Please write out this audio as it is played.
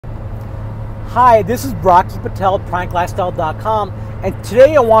Hi, this is Rocky Patel at PrankLifestyle.com, and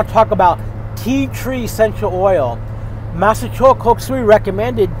today I want to talk about tea tree essential oil. Master Choa Kok Sui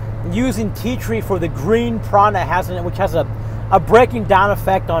recommended using tea tree for the green prana it has in it, which has a breaking down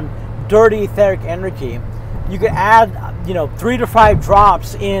effect on dirty etheric energy. You can add 3 to 5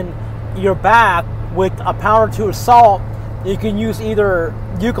 drops in your bath with a pound or 2 of salt. You can use either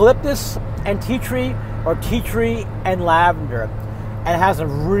eucalyptus and tea tree or tea tree and lavender, and it has a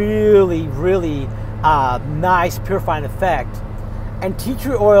really nice purifying effect. And tea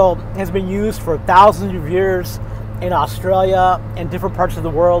tree oil has been used for thousands of years in Australia and different parts of the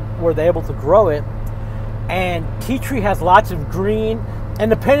world where they're able to grow it. And tea tree has lots of green,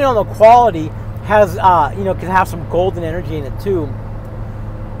 and depending on the quality, has can have some golden energy in it too.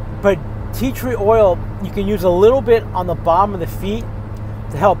 But tea tree oil, you can use a little bit on the bottom of the feet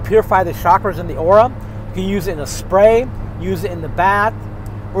to help purify the chakras and the aura. You can use it in a spray, use it in the bath,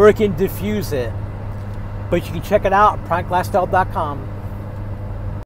 or you can diffuse it. But you can check it out at PrankLifestyle.com.